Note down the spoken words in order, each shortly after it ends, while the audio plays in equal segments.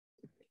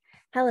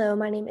Hello,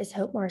 my name is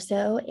Hope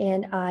Marceaux,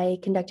 and I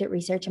conducted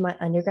research in my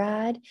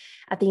undergrad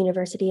at the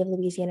University of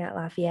Louisiana at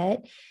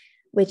Lafayette,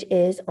 which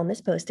is on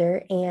this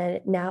poster. And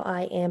now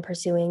I am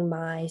pursuing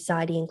my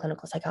PsyD in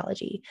clinical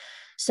psychology.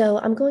 So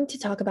I'm going to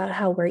talk about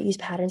how word use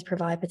patterns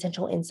provide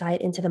potential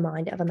insight into the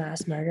mind of a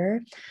mass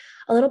murderer.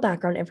 A little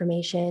background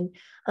information.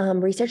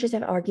 Researchers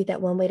have argued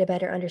that one way to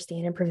better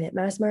understand and prevent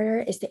mass murder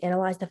is to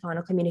analyze the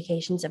final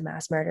communications of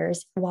mass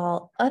murderers,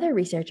 while other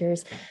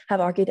researchers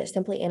have argued that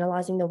simply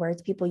analyzing the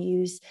words people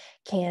use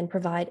can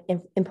provide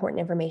important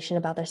information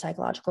about their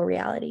psychological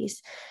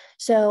realities.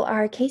 So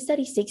our case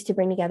study seeks to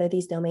bring together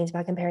these domains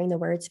by comparing the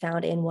words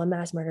found in one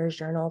mass murderer's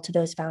journal to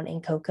those found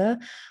in COCA,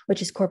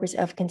 which is Corpus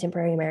of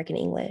Contemporary American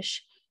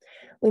English.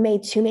 We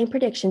made two main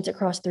predictions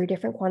across three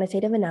different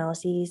quantitative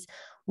analyses.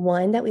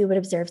 One, that we would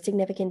observe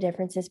significant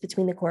differences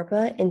between the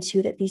corpora, and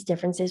two, that these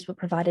differences would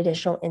provide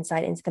additional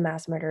insight into the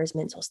mass murderer's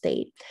mental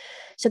state.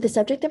 So the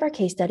subject of our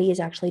case study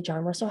is actually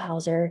John Russell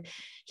Hauser.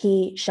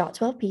 He shot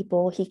 12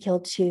 people, he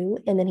killed two,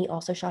 and then he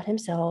also shot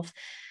himself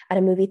at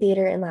a movie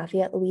theater in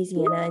Lafayette,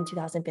 Louisiana in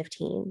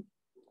 2015.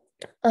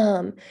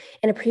 In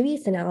a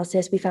previous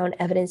analysis, we found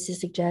evidence to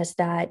suggest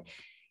that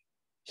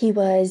he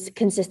was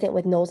consistent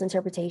with Knoll's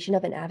interpretation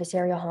of an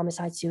adversarial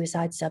homicide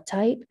suicide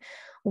subtype,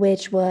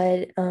 which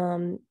would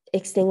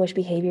extinguish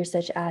behaviors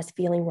such as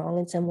feeling wrong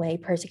in some way,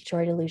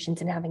 persecutory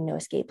delusions, and having no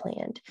escape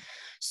planned.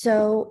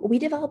 So we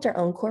developed our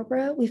own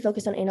corpora. We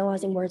focused on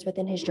analyzing words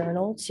within his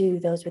journal to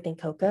those within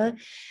COCA.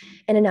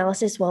 In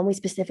analysis one, we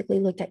specifically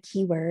looked at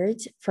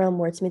keywords from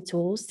wordsmith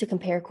tools to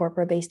compare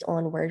corpora based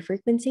on word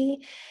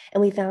frequency.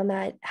 And we found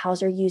that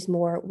Hauser used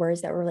more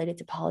words that were related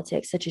to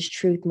politics, such as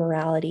truth,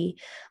 morality,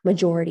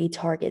 majority,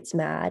 targets,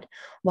 mad,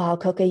 while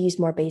COCA used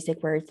more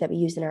basic words that we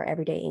use in our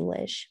everyday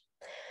English.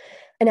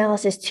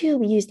 Analysis two,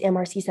 we used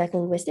MRC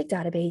psycholinguistic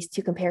database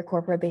to compare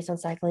corpora based on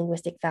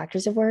psycholinguistic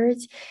factors of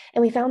words.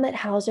 And we found that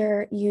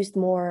Hauser used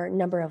more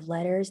number of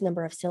letters,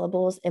 number of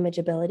syllables,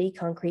 imageability,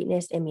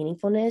 concreteness, and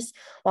meaningfulness,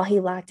 while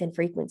he lacked in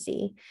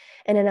frequency.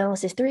 In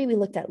analysis three, we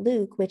looked at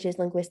Luke, which is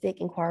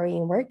linguistic inquiry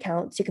and word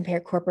count, to compare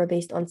corpora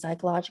based on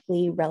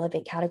psychologically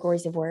relevant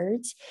categories of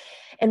words.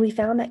 And we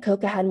found that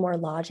COCA had more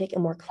logic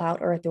and more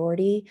clout or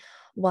authority,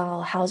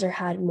 while Hauser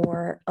had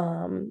more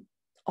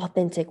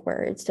authentic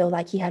words. So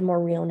like he had more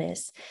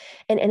realness,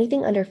 and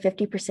anything under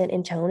 50%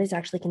 in tone is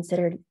actually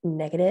considered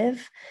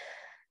negative.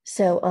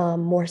 So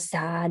more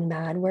sad,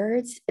 mad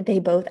words, they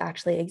both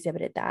actually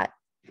exhibited that.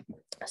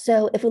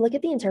 So if we look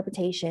at the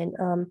interpretation,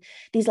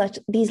 these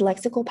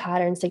lexical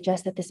patterns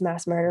suggest that this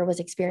mass murderer was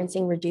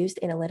experiencing reduced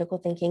analytical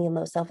thinking and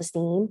low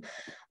self-esteem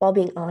while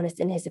being honest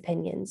in his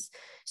opinions.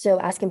 So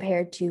as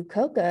compared to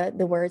COCA,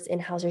 the words in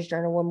Hauser's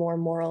journal were more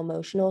moral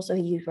emotional. So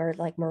he used words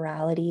like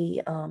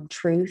morality,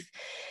 truth,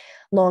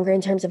 longer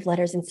in terms of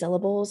letters and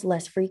syllables,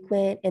 less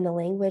frequent in the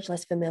language,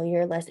 less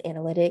familiar, less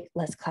analytic,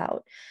 less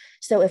clout.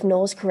 So if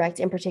Knoll's correct,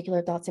 in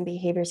particular thoughts and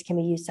behaviors can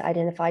be used to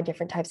identify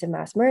different types of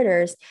mass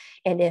murders,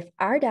 and if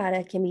our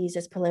data can be used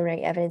as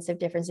preliminary evidence of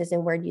differences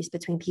in word use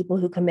between people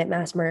who commit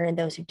mass murder and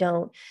those who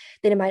don't,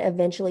 then it might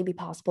eventually be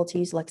possible to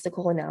use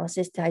lexical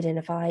analysis to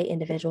identify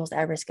individuals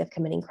at risk of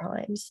committing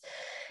crimes.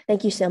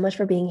 Thank you so much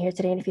for being here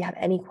today. And if you have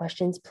any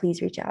questions,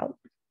 please reach out.